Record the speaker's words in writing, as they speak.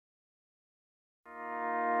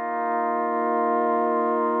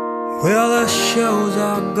Well, the shows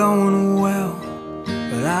are going well,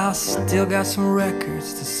 but I still got some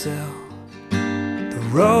records to sell. The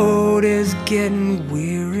road is getting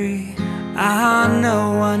weary, I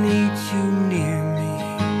know I need you near me.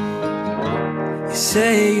 You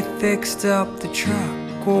say you fixed up the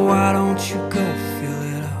truck, well, why don't you go fill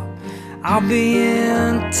it up? I'll be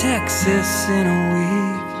in Texas in a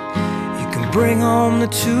week, you can bring home the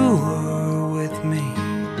tour with me.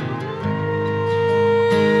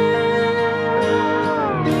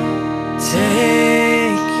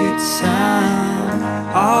 Take your time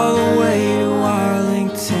all the way to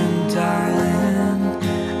Arlington, darling.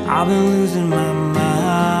 I've been losing my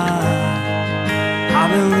mind, I've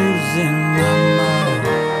been losing my mind.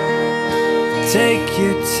 Take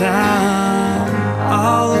your time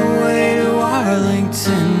all the way to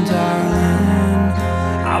Arlington, darling.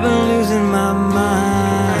 I've been losing my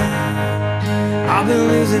mind, I've been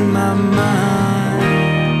losing my mind.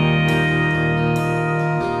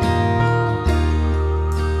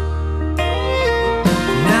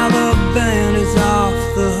 Band is off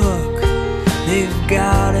the hook, they've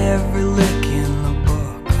got every lick in the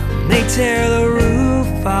book. They tear the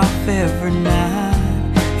roof off every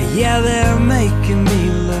night, yeah, they're making me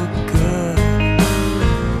look good.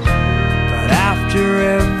 But after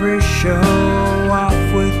every show,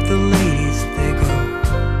 off with the ladies they go.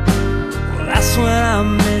 Well, that's when I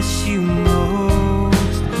miss you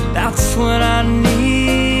most, that's when I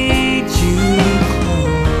need you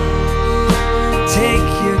close. Take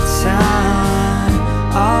your time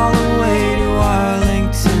all the way to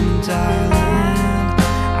Arlington, darling.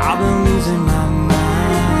 I've been losing my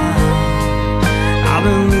mind, I've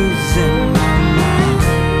been losing my mind.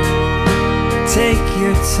 Take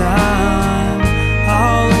your time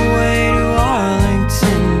all the way to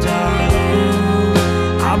Arlington, darling.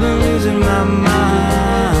 I've been losing my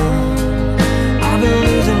mind, I've been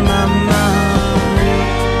losing my mind.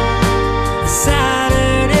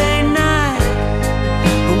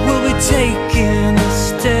 Taking the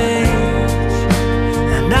stage,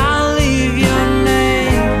 and I'll leave your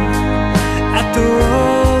name at the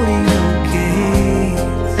rodeo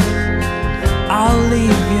gates. I'll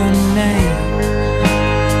leave your name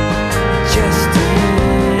just in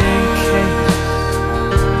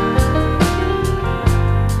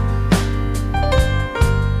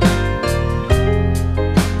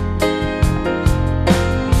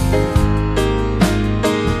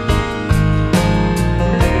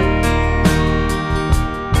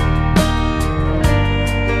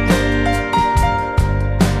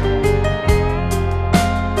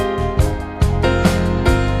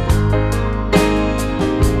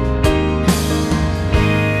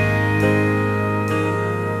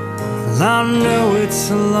I know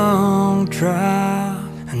it's a long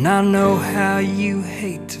drive, and I know how you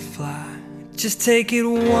hate to fly. Just take it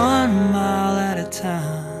 1 mile at a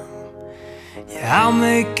time, yeah, I'll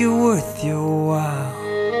make it worth your while.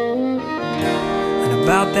 And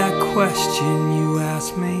about that question you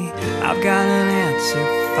asked me, I've got an answer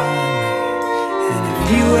finally. And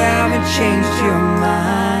if you haven't changed your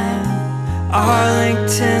mind,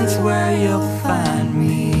 Arlington's where you'll find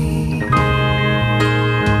me.